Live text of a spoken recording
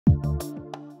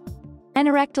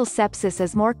Anorectal sepsis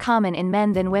is more common in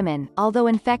men than women, although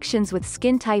infections with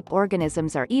skin-type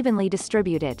organisms are evenly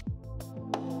distributed.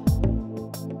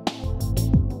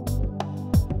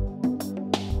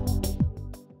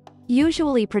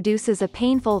 Usually produces a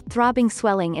painful, throbbing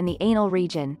swelling in the anal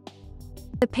region.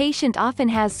 The patient often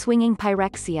has swinging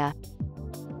pyrexia.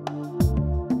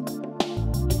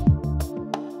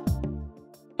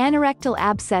 Anorectal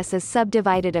abscess is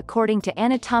subdivided according to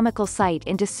anatomical site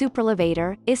into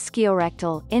supralevator,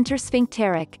 ischiorectal,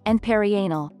 intersphincteric, and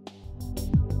perianal.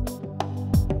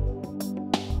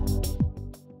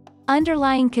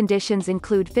 Underlying conditions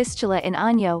include fistula in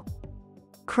ano,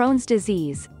 Crohn's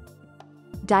disease,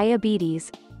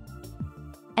 diabetes,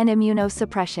 and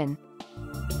immunosuppression.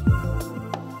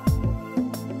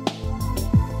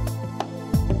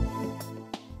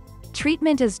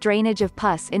 Treatment is drainage of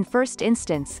pus in first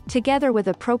instance, together with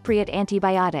appropriate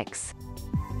antibiotics.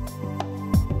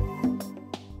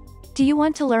 Do you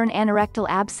want to learn anorectal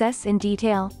abscess in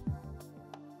detail?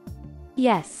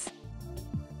 Yes.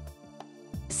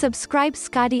 Subscribe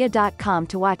sqadia.com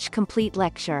to watch complete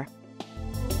lecture.